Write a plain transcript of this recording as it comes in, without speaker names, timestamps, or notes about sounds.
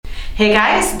Hey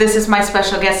guys, this is my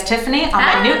special guest Tiffany on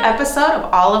my new episode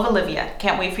of All of Olivia.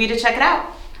 Can't wait for you to check it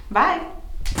out. Bye.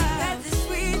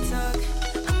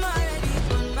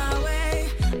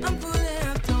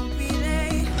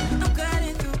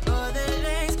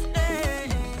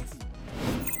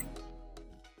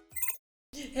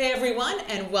 Hey everyone,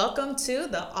 and welcome to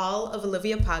the All of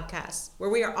Olivia podcast,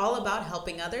 where we are all about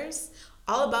helping others,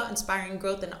 all about inspiring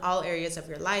growth in all areas of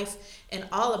your life, and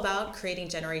all about creating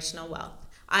generational wealth.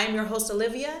 I am your host,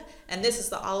 Olivia, and this is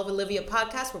the All of Olivia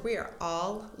podcast, where we are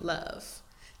all love.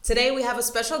 Today we have a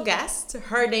special guest.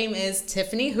 Her name is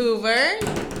Tiffany Hoover.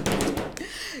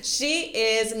 She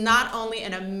is not only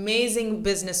an amazing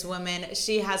businesswoman,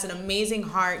 she has an amazing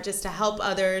heart just to help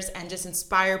others and just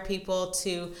inspire people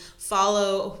to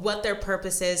follow what their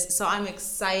purpose is. So I'm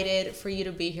excited for you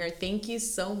to be here. Thank you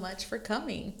so much for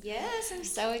coming. Yes, I'm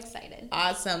so excited.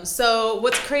 Awesome. So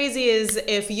what's crazy is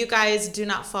if you guys do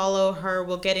not follow her,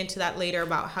 we'll get into that later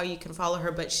about how you can follow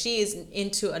her, but she is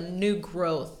into a new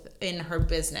growth in her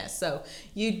business. So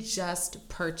you just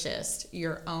purchased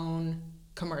your own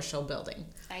commercial building.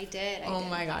 I did. Oh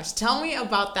my gosh. Tell me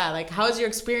about that. Like, how's your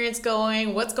experience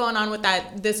going? What's going on with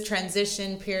this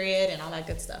transition period and all that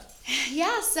good stuff?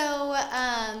 Yeah, so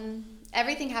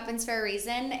everything happens for a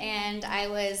reason, and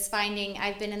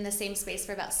I've been in the same space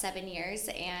for about 7 years,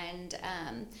 and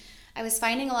I was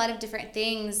finding a lot of different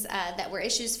things that were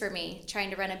issues for me,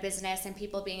 trying to run a business and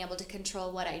people being able to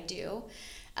control what I do.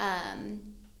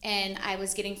 And I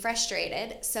was getting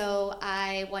frustrated. So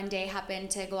I one day happened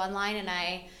to go online and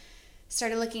I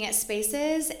started looking at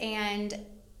spaces, and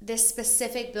this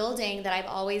specific building that I've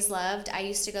always loved, I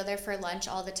used to go there for lunch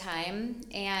all the time.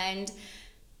 And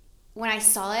when I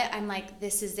saw it, I'm like,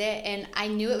 this is it. And I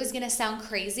knew it was gonna sound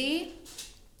crazy.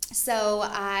 So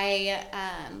I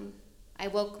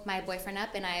woke my boyfriend up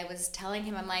and I was telling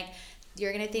him, I'm like,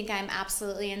 you're gonna think I'm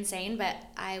absolutely insane, but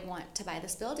I want to buy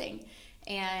this building.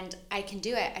 And I can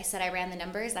do it. I said I ran the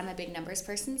numbers. I'm a big numbers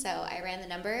person, so I ran the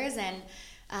numbers, and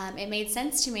it made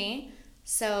sense to me.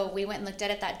 So we went and looked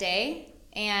at it that day,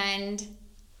 and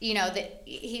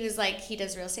he was like, he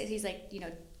does real estate. He's like,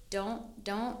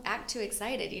 don't act too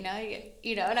excited,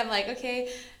 And I'm like,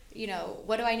 okay,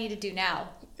 what do I need to do now?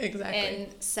 Exactly.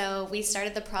 And so we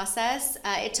started the process.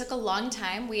 It took a long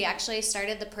time. We actually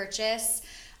started the purchase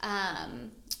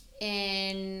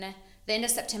in the end of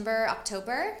September,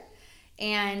 October.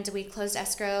 And we closed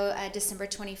escrow December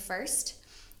 21st.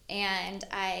 And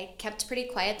I kept pretty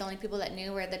quiet. The only people that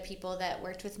knew were the people that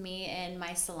worked with me in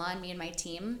my salon, me and my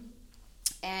team.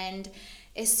 And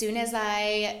as soon as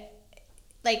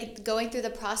going through the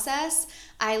process,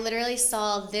 I literally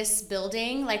saw this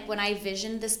building. Like when I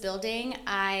visioned this building,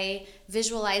 I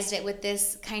visualized it with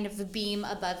this kind of a beam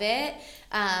above it.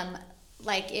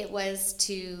 Like it was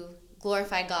to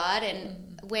glorify God.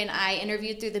 And when I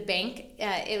interviewed through the bank,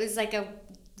 it was like a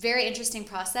very interesting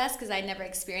process because I never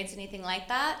experienced anything like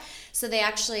that. So they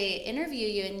actually interview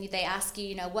you and they ask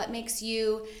you, what makes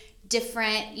you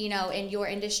different, in your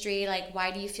industry? Like, why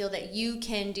do you feel that you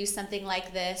can do something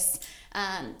like this?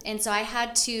 And so I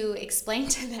had to explain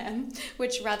to them,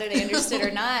 which whether they understood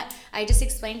or not, I just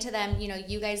explained to them,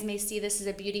 you guys may see this as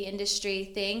a beauty industry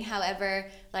thing. However,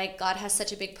 like God has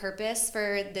such a big purpose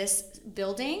for this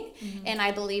building. Mm-hmm. And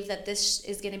I believe that this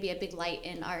is going to be a big light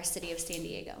in our city of San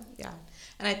Diego. Yeah.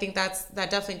 And I think that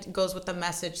definitely goes with the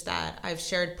message that I've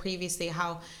shared previously,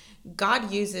 how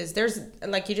God uses, there's,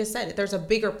 like you just said, there's a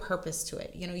bigger purpose to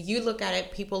it. You look at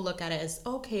it, people look at it as,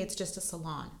 okay, it's just a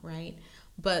salon, right?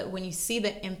 But when you see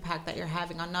the impact that you're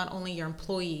having on not only your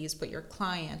employees, but your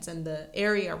clients and the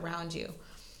area around you,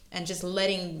 and just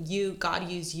letting God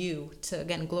use you to,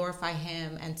 again, glorify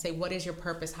Him and say, what is your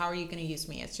purpose? How are you going to use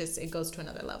me? It goes to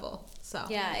another level. So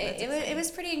yeah, it was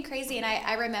pretty crazy. And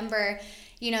I remember,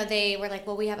 they were like,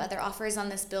 well, we have other offers on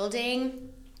this building.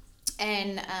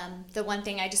 And the one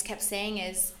thing I just kept saying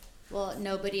is, well,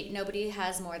 nobody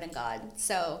has more than God.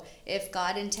 So if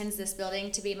God intends this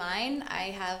building to be mine, I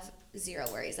have zero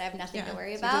worries. I have nothing to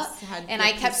worry about. And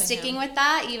I kept sticking with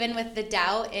that, even with the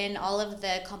doubt and all of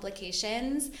the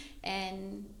complications.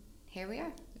 And here we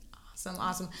are.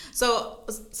 Awesome. So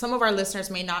some of our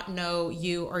listeners may not know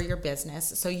you or your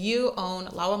business. So you own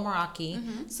Lawa, Meraki.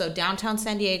 Mm-hmm. So downtown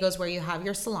San Diego is where you have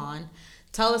your salon.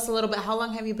 Tell us a little bit, how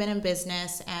long have you been in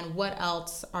business and what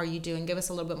else are you doing? Give us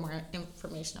a little bit more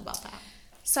information about that.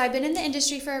 So I've been in the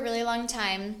industry for a really long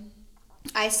time.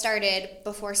 I started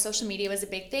before social media was a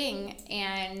big thing,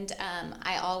 and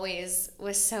I always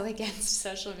was so against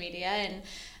social media, and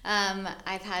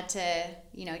I've had to,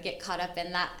 get caught up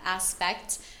in that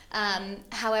aspect.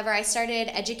 However, I started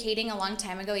educating a long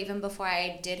time ago, even before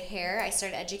I did hair. I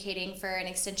started educating for an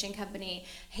extension company,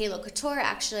 Halo Couture,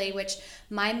 actually, which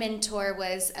my mentor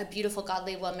was a beautiful,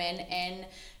 godly woman. And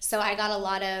so I got a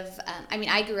lot of,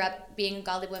 I grew up being a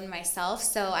godly woman myself,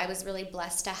 so I was really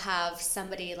blessed to have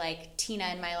somebody like Tina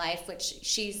in my life, which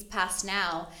she's passed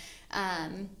now.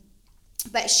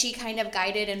 But she kind of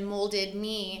guided and molded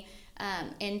me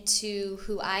into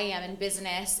who I am in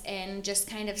business, and just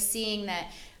kind of seeing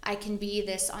that I can be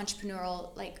this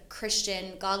entrepreneurial, like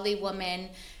Christian, godly woman,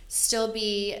 still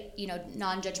be,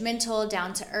 non-judgmental,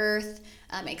 down to earth,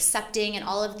 accepting, and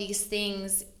all of these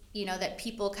things, that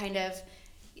people kind of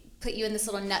put you in this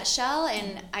little nutshell.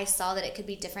 And I saw that it could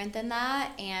be different than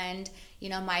that. And,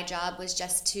 my job was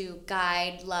just to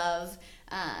guide, love,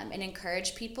 and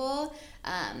encourage people.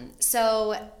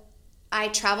 So I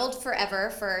traveled forever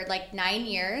for like 9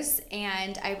 years,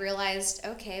 and I realized,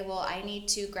 okay, well, I need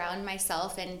to ground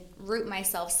myself and root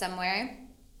myself somewhere.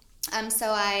 So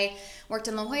I worked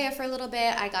in La Jolla for a little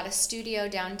bit. I got a studio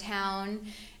downtown,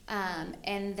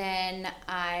 and then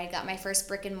I got my first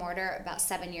brick and mortar about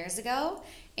 7 years ago,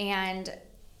 and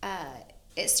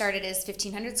it started as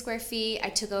 1,500 square feet. I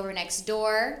took over next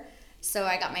door, so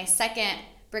I got my second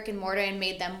brick and mortar and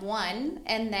made them one,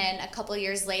 and then a couple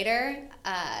years later,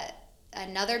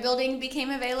 another building became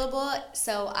available,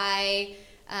 so I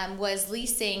was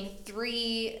leasing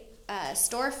 3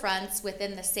 storefronts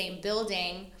within the same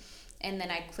building, and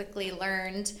then I quickly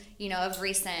learned, of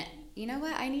recent,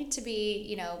 I need to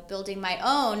be, building my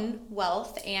own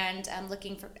wealth, and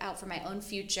looking out for my own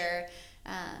future.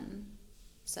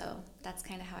 So that's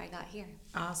kind of how I got here.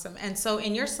 Awesome. And so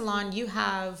in your salon, you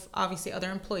have obviously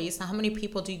other employees. Now, how many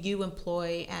people do you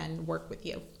employ and work with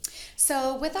you?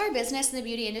 So with our business in the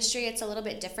beauty industry, it's a little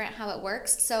bit different how it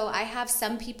works. So I have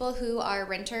some people who are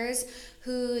renters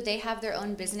who they have their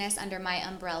own business under my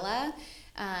umbrella.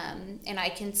 And I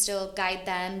can still guide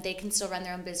them. They can still run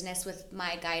their own business with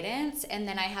my guidance. And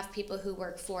then I have people who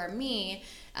work for me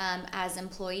as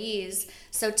employees.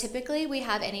 So typically we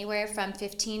have anywhere from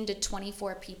 15 to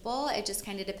 24 people. It just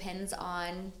kind of depends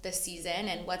on the season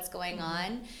and what's going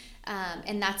on.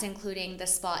 And that's including the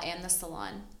spa and the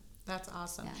salon. That's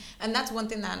awesome. Yeah. And that's one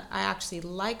thing that I actually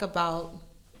like about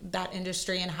that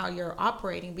industry and how you're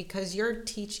operating, because you're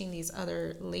teaching these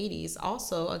other ladies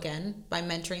also, again, by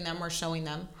mentoring them or showing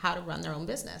them how to run their own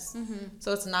business. Mm-hmm.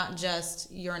 So it's not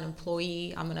just you're an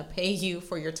employee, I'm going to pay you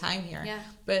for your time here. Yeah.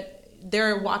 But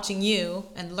they're watching you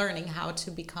and learning how to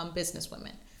become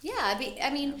businesswomen. Yeah.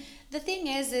 The thing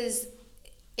is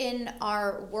in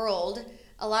our world,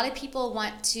 a lot of people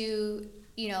want to,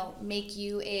 make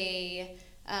you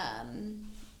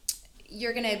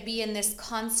you're going to be in this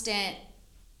constant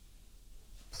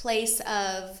place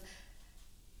of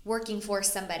working for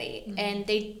somebody. Mm-hmm.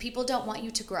 And people don't want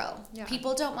you to grow. Yeah.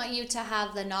 People don't want you to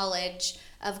have the knowledge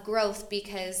of growth,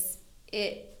 because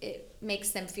it makes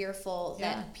them fearful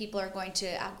that people are going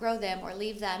to outgrow them or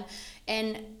leave them.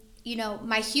 And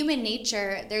my human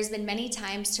nature, there's been many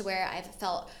times to where I've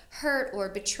felt hurt or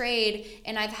betrayed,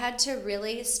 and I've had to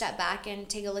really step back and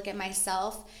take a look at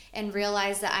myself and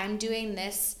realize that I'm doing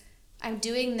this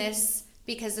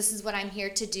because this is what I'm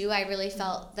here to do. I really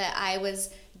felt that I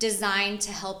was designed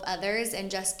to help others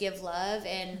and just give love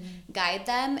and guide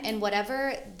them, and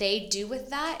whatever they do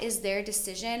with that is their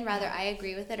decision, whether I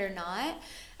agree with it or not.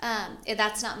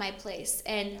 That's not my place.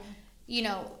 And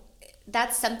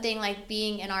that's something like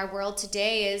being in our world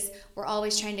today is we're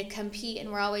always trying to compete,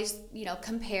 and we're always,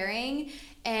 comparing.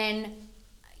 And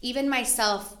even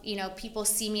myself, people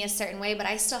see me a certain way, but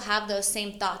I still have those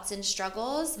same thoughts and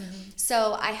struggles. Mm-hmm.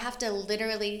 So I have to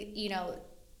literally,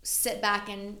 sit back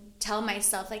and tell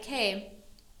myself, like, hey,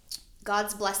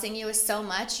 God's blessing you with so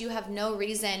much. You have no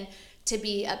reason to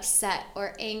be upset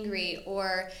or angry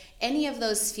or any of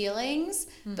those feelings,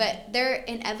 but they're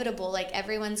inevitable. Like,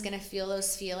 everyone's going to feel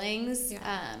those feelings.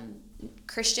 Yeah.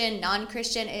 Christian,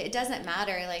 non-Christian, it doesn't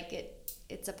matter. Like,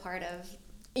 it's a part of...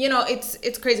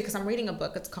 It's crazy, because I'm reading a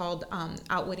book. It's called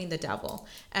Outwitting the Devil.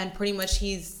 And pretty much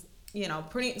he's,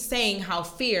 saying how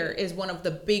fear is one of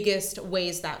the biggest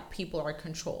ways that people are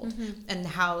controlled, and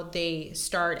how they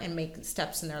start and make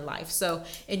steps in their life. So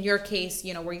in your case,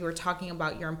 where you were talking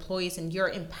about your employees and you're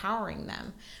empowering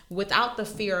them without the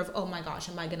fear of, oh my gosh,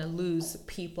 am I going to lose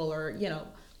people? Or,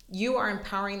 you are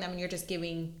empowering them, and you're just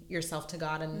giving yourself to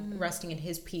God and resting in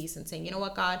His peace and saying, you know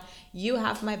what, God, you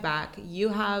have my back. You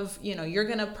have, you're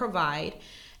going to provide,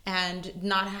 and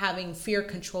not having fear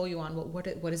control you on what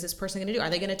is this person going to do? Are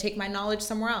they going to take my knowledge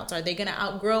somewhere else? Are they going to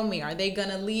outgrow me? Are they going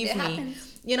to leave me?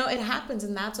 Happens. It happens,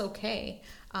 and that's okay.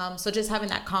 So just having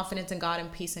that confidence in God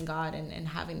and peace in God, and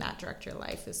having that direct your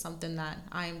life is something that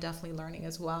I am definitely learning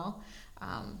as well.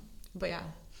 But yeah.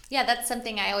 Yeah, that's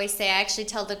something I always say. I actually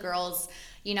tell the girls,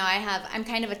 I'm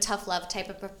kind of a tough love type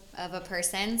of a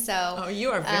person. So oh, you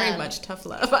are very much tough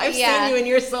love. I've seen you in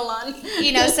your salon.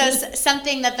 So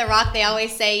something that The Rock, they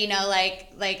always say,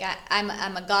 I'm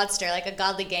a godster, like a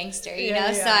godly gangster,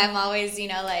 Yeah. So I'm always,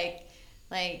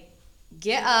 like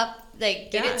get up,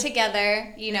 like get it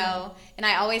together, and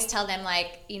I always tell them,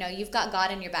 like, you've got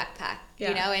God in your backpack,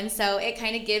 and so it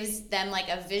kind of gives them like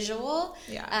a visual.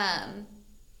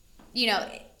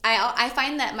 I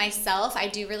find that myself, I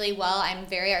do really well. I'm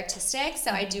very artistic,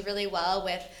 so I do really well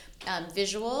with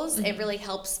visuals. It really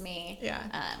helps me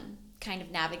kind of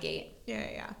navigate.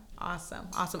 Yeah. Awesome.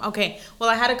 Okay. Well,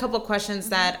 I had a couple of questions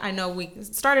that I know we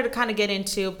started to kind of get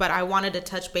into, but I wanted to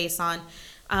touch base on.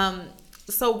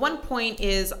 So one point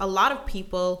is, a lot of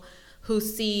people who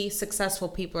see successful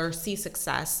people or see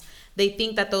success, they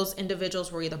think that those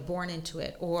individuals were either born into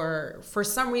it, or for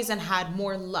some reason had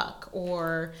more luck,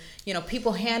 or,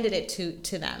 people handed it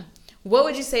to them. What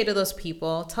would you say to those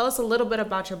people? Tell us a little bit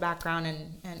about your background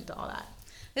and all that.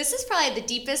 This is probably the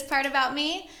deepest part about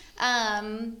me.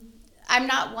 I'm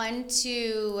not one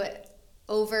to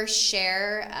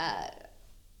overshare.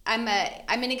 I'm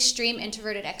an extreme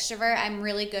introverted extrovert. I'm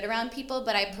really good around people,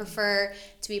 but I prefer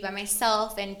to be by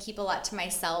myself and keep a lot to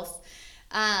myself.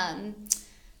 I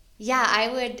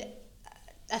would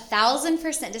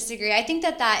 1,000% disagree. I think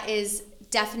that is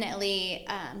definitely,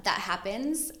 that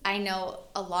happens. I know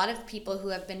a lot of people who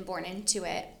have been born into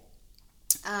it.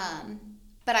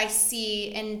 But I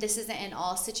see, and this isn't in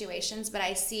all situations, but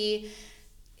I see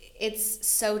it's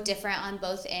so different on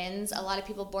both ends. A lot of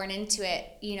people born into it,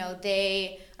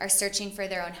 they are searching for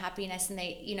their own happiness, and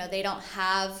they don't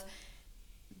have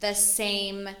the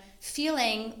same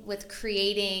feeling with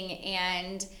creating,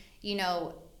 and,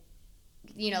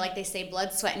 like they say,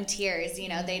 blood, sweat, and tears,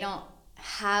 they don't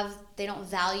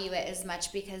value it as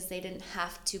much because they didn't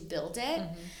have to build it.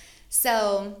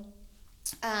 So,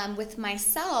 with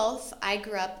myself, I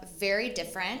grew up very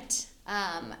different.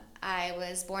 I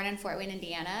was born in Fort Wayne,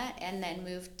 Indiana, and then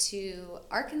moved to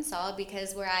Arkansas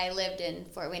because where I lived in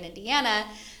Fort Wayne, Indiana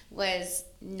was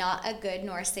not a good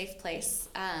nor safe place.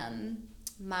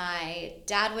 My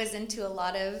dad was into a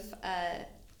lot of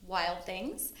wild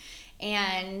things,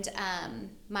 and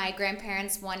my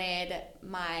grandparents wanted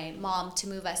my mom to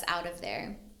move us out of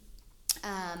there.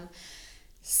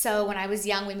 So when I was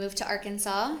young, we moved to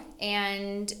Arkansas,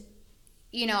 and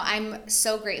I'm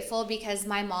so grateful because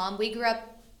my mom, we grew up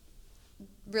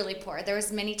really poor. There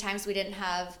was many times we didn't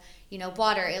have,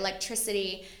 water,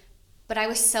 electricity, but I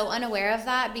was so unaware of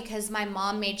that because my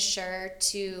mom made sure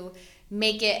to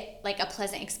make it like a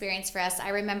pleasant experience for us. I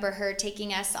remember her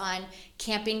taking us on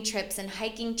camping trips and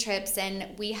hiking trips,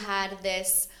 and we had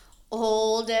this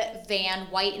old van,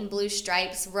 white and blue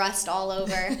stripes, rust all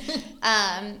over.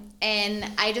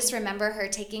 And I just remember her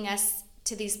taking us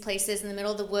to these places in the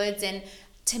middle of the woods, and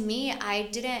to me, I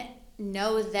didn't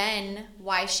know then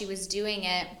why she was doing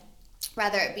it.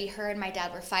 Rather it be her and my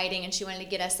dad were fighting and she wanted to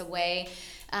get us away.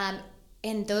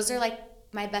 And those are like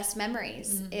my best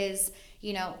memories, is,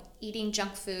 eating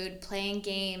junk food, playing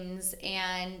games,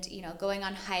 and, going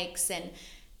on hikes. And,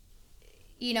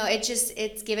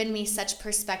 it's given me such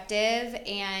perspective,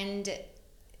 and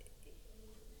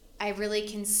I really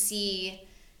can see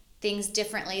things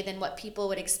differently than what people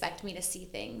would expect me to see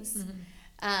things.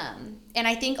 And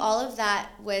I think all of that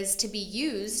was to be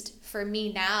used for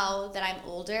me now that I'm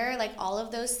older. Like all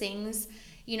of those things,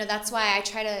 that's why I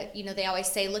try to, they always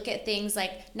say, look at things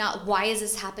like not why is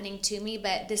this happening to me,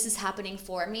 but this is happening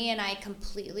for me. And I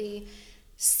completely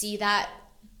see that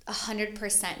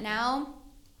 100% now.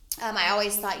 I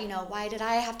always thought, why did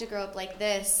I have to grow up like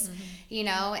this?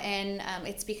 And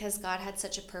it's because God had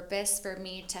such a purpose for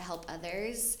me to help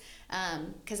others.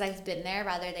 Because I've been there,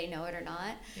 whether they know it or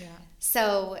not. Yeah.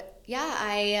 So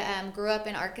I grew up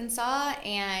in Arkansas,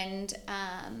 and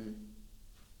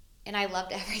I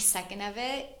loved every second of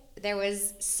it. There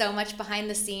was so much behind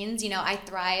the scenes. I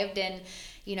thrived in,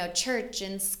 church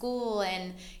and school,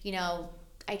 and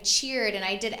I cheered and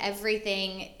I did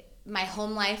everything. My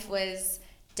home life was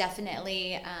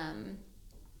definitely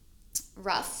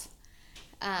rough,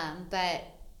 but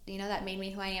that made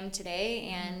me who I am today,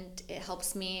 and it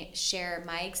helps me share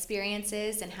my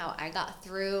experiences and how I got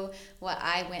through what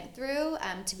I went through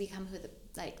to become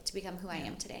who I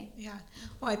am today. Yeah.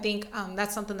 Well, I think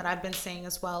that's something that I've been saying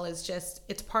as well, is just,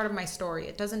 it's part of my story.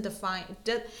 It doesn't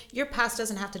your past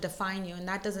doesn't have to define you, and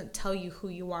that doesn't tell you who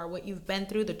you are. What you've been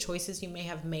through, the choices you may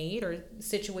have made, or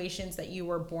situations that you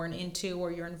were born into,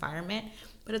 or your environment,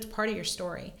 but it's part of your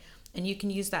story. And you can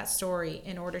use that story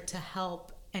in order to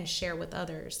help and share with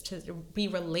others, to be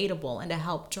relatable and to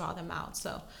help draw them out.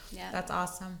 So that's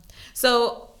awesome.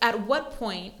 So at what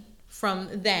point from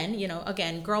then,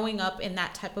 again, growing up in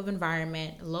that type of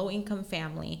environment, low income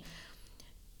family,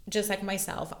 just like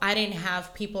myself, I didn't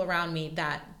have people around me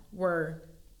that were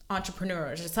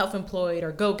entrepreneurs or self-employed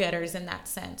or go-getters in that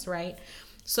sense, right?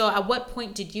 So at what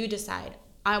point did you decide,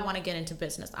 I want to get into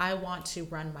business, I want to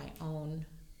run my own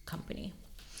company?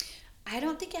 I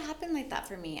don't think it happened like that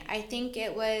for me. I think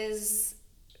it was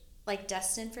like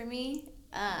destined for me.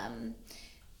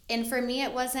 And for me,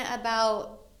 it wasn't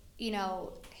about,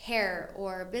 hair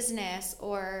or business,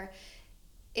 or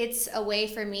it's a way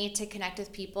for me to connect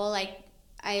with people. Like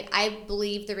I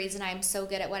believe the reason I'm so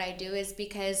good at what I do is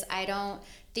because I don't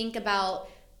think about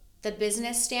the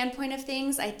business standpoint of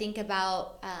things. I think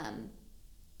about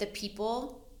the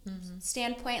people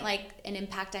standpoint, like an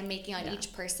impact I'm making on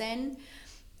each person.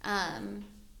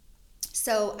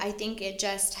 So I think it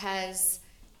just has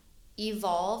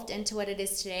evolved into what it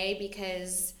is today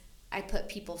because I put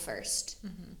people first.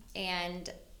 And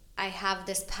I have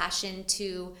this passion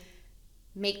to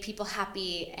make people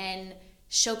happy and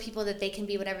show people that they can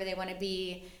be whatever they want to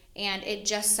be. And it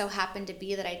just so happened to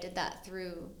be that I did that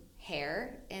through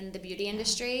hair in the beauty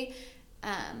industry.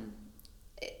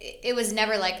 It was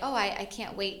never like, oh, I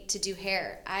can't wait to do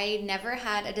hair. I never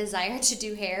had a desire to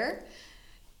do hair.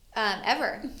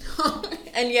 Ever.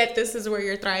 And yet this is where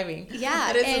you're thriving.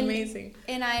 Yeah. That is amazing.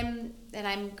 And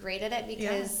I'm great at it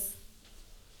because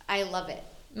I love it.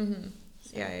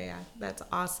 So. Yeah. That's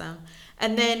awesome.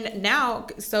 And then now,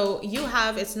 so you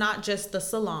have, it's not just the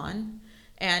salon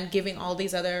and giving all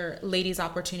these other ladies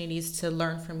opportunities to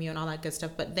learn from you and all that good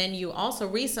stuff, but then you also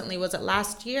recently, was it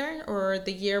last year or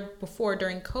the year before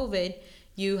during COVID,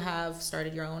 you have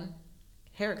started your own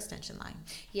hair extension line.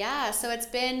 Yeah, so it's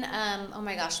been oh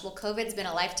my gosh, well, COVID's been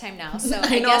a lifetime now. So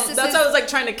I know, that's why I was like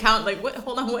trying to count, like what year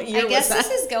was that? I guess this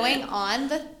is going on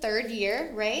the 3rd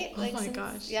year, right? Oh my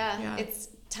gosh. Yeah, it's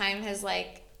time has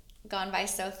like gone by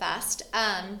so fast.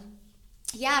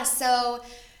 So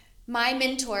my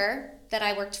mentor that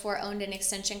I worked for owned an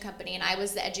extension company, and I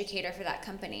was the educator for that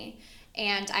company.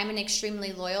 And I'm an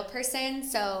extremely loyal person,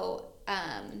 so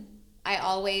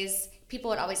people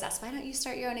would always ask, why don't you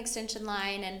start your own extension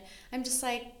line? And I'm just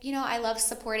like, I love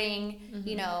supporting,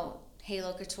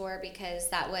 Halo Couture, because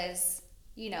that was,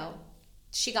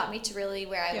 she got me to really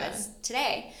where I was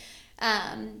today.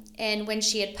 And when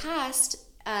she had passed,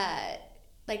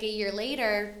 like a year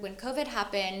later, when COVID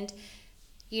happened,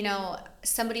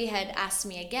 somebody had asked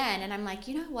me again, and I'm like,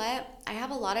 you know what? I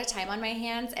have a lot of time on my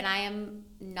hands, and I am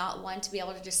not one to be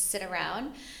able to just sit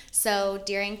around. So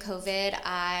during COVID,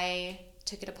 I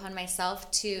took it upon myself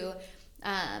to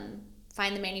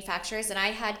find the manufacturers, and I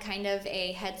had kind of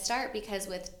a head start because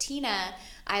with Tina,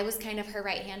 I was kind of her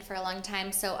right hand for a long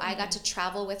time. So I got to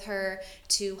travel with her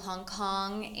to Hong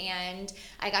Kong, and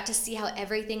I got to see how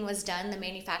everything was done, the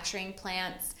manufacturing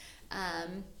plants.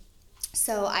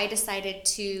 So I decided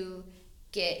to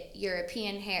get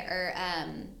European hair,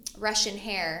 or Russian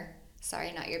hair,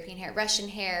 Russian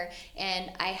hair,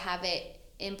 and I have it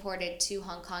imported to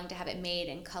Hong Kong to have it made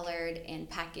and colored and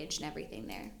packaged and everything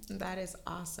there. That is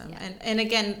awesome. Yeah. And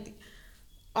again,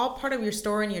 all part of your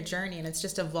story and your journey, and it's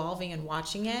just evolving and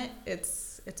watching it.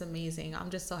 It's amazing. I'm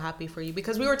just so happy for you,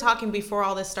 because we were talking before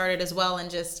all this started as well, and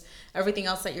just everything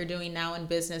else that you're doing now in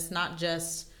business, not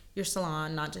just your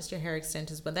salon, not just your hair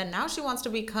extensions, but then now she wants to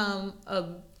become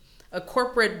a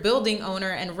corporate building owner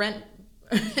and rent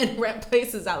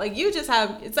places out. Like, you just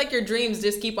have, it's like your dreams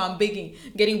just keep on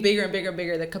getting bigger and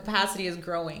bigger. The capacity is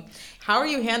growing. How are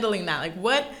you handling that? Like,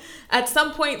 what, at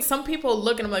some point, some people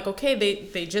look and I'm like, okay,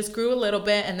 they just grew a little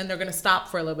bit and then they're going to stop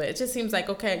for a little bit. It just seems like,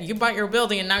 okay, you bought your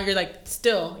building and now you're like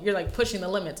pushing the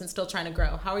limits and still trying to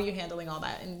grow. How are you handling all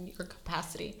that in your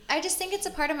capacity? I just think it's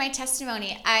a part of my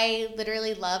testimony. I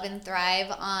literally love and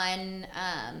thrive on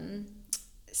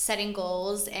setting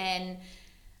goals, and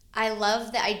I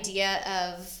love the idea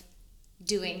of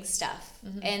doing stuff.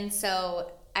 And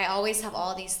so I always have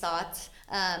all these thoughts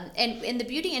And in the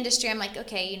beauty industry, I'm like,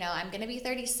 okay, you know, I'm going to be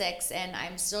 36 and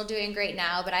I'm still doing great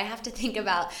now, but I have to think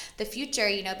about the future,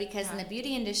 you know, because in the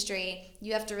beauty industry,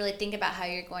 you have to really think about how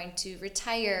you're going to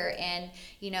retire and,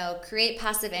 you know, create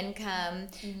passive income.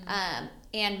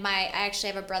 And I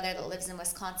actually have a brother that lives in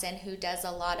Wisconsin who does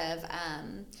a lot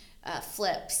of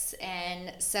flips.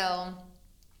 And so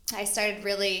I started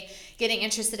really getting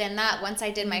interested in that once I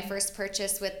did my first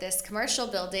purchase with this commercial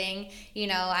building. You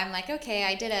know, I'm like, okay,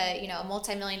 I did a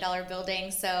multi-million-dollar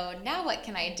building, so now what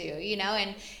can I do, you know?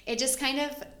 And it just kind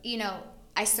of, you know,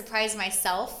 I surprised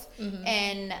myself,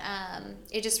 and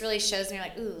it just really shows me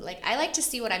like, ooh, like I like to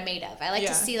see what I'm made of. I like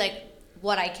to see like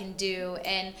what I can do,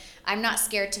 and I'm not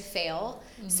scared to fail.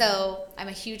 So I'm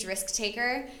a huge risk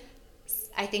taker.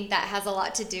 I think that has a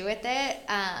lot to do with it.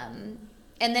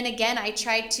 And then again, I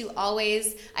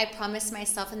promised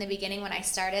myself in the beginning when I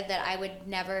started that I would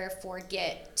never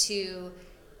forget to,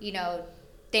 you know,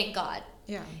 thank God.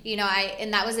 Yeah. You know,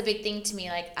 and that was a big thing to me.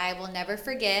 Like, I will never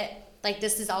forget, like,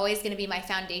 this is always going to be my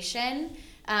foundation.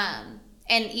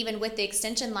 And even with the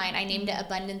extension line, I named it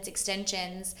Abundance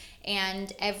Extensions,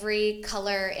 and every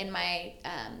color in my,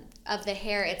 of the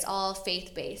hair, it's all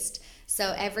faith-based.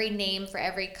 So every name for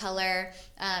every color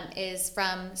is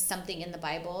from something in the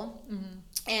Bible.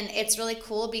 And it's really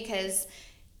cool because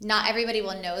not everybody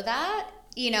will know that.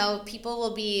 You know, people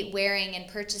will be wearing and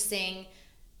purchasing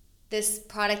this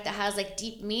product that has like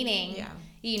deep meaning,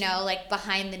 you know, like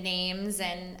behind the names.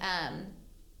 And,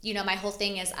 you know, my whole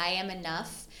thing is I am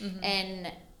enough.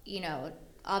 And, you know,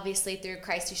 obviously through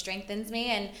Christ who strengthens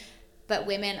me. But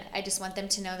women, I just want them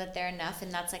to know that they're enough.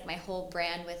 And that's like my whole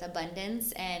brand with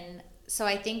abundance. And so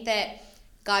I think that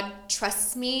God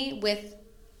trusts me with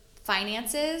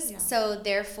finances. So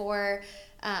therefore,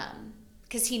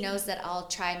 because he knows that I'll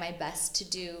try my best to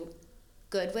do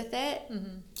good with it,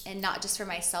 and not just for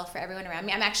myself, for everyone around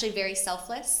me. I'm actually very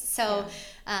selfless. So,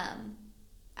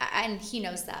 and he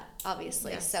knows that,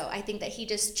 obviously. So I think that he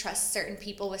just trusts certain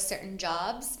people with certain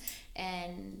jobs,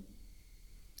 and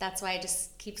that's why it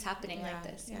just keeps happening like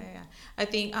this. I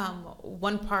think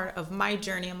one part of my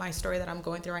journey and my story that I'm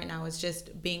going through right now is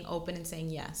just being open and saying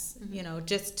yes, you know,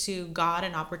 just to God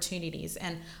and opportunities.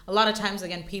 And a lot of times,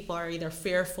 again, people are either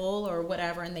fearful or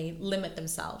whatever, and they limit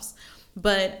themselves.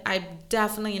 But I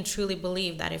definitely and truly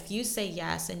believe that if you say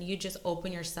yes and you just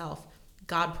open yourself,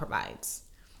 God provides.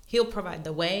 He'll provide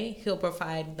the way, he'll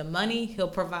provide the money, he'll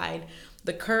provide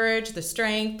the courage, the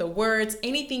strength, the words,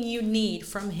 anything you need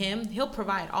from him, he'll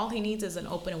provide. All he needs is an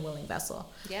open and willing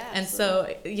vessel. Yeah. And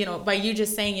so, you know, by you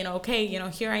just saying, you know, okay, you know,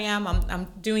 here I am, I'm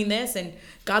doing this, and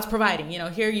God's providing. You know,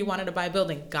 here you wanted to buy a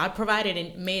building, God provided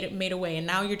and made a way, and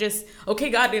now you're just, okay,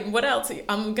 God, and what else?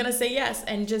 I'm gonna say yes,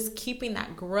 and just keeping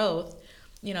that growth.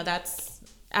 You know, that's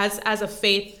as a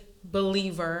faith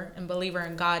believer in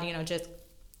God. You know, just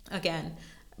again,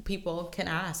 people can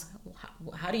ask,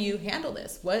 how do you handle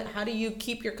this? How do you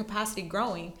keep your capacity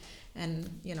growing?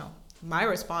 And, you know, my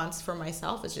response for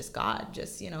myself is just God,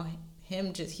 just, you know,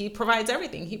 he provides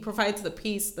everything. He provides the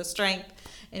peace, the strength,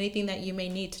 anything that you may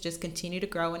need to just continue to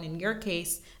grow. And in your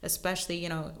case, especially, you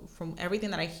know, from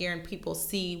everything that I hear and people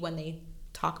see when they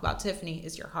talk about Tiffany,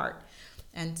 is your heart.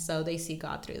 And so they see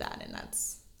God through that. And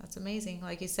that's amazing.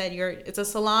 Like you said, it's a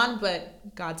salon,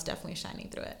 but God's definitely shining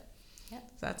through it. Yep.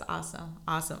 So that's awesome.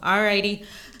 Alrighty.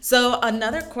 So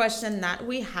another question that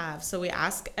we have, so we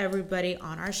ask everybody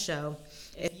on our show,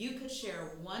 if you could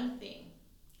share one thing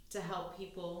to help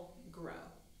people grow,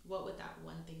 what would that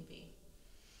one thing be?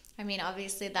 I mean,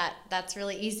 obviously that's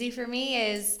really easy for me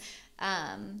is,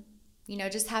 you know,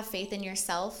 just have faith in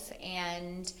yourself,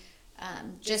 and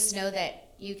just know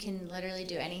that you can literally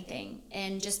do anything.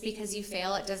 And just because you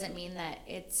fail, it doesn't mean that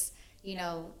it's, you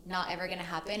know, not ever going to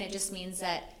happen. It just means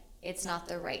that it's not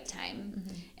the right time.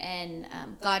 And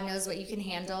God knows what you can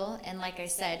handle. And like I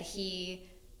said, he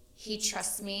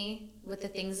trusts me with the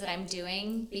things that I'm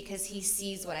doing because he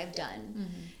sees what I've done.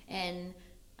 And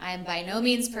I'm by no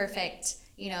means perfect,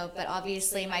 you know, but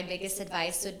obviously my biggest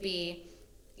advice would be,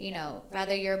 you know,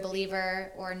 whether you're a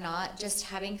believer or not, just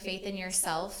having faith in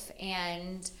yourself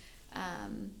and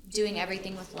doing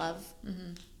everything with love.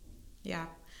 Yeah.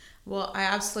 Well, I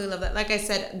absolutely love that. Like I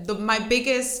said, my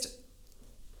biggest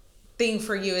thing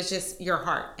for you is just your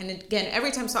heart. And again,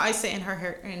 every time, so I sit in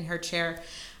her chair,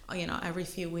 you know, every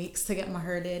few weeks to get my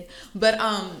hair did, but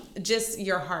just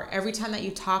your heart. Every time that you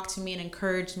talk to me and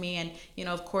encourage me, and you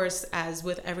know, of course, as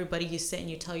with everybody, you sit and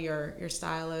you tell your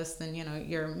stylist and you know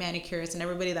your manicurist and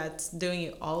everybody that's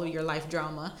doing all of your life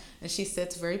drama, and she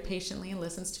sits very patiently and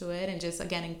listens to it, and just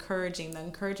again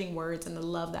encouraging words and the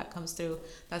love that comes through.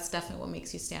 That's definitely what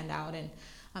makes you stand out. And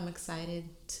I'm excited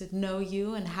to know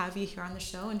you and have you here on the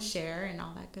show and share and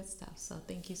all that good stuff. So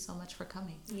thank you so much for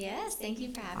coming. Yes, thank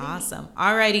you for having me. Awesome.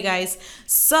 All righty, guys.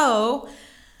 So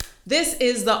this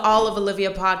is the All of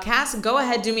Olivia podcast. Go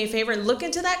ahead, do me a favor, look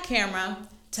into that camera.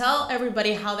 Tell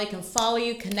everybody how they can follow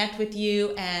you, connect with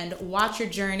you, and watch your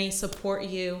journey, support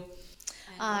you.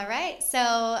 All right.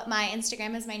 So my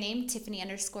Instagram is my name,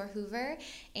 Tiffany_Hoover.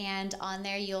 And on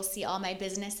there, you'll see all my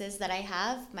businesses that I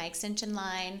have, my extension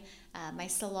line, my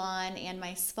salon, and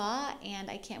my spa. And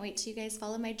I can't wait till you guys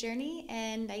follow my journey.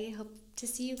 And I hope to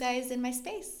see you guys in my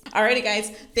space. Alrighty,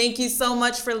 guys. Thank you so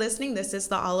much for listening. This is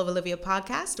the All of Olivia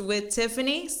podcast with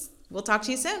Tiffany. We'll talk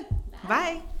to you soon.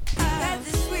 Bye.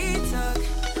 Bye.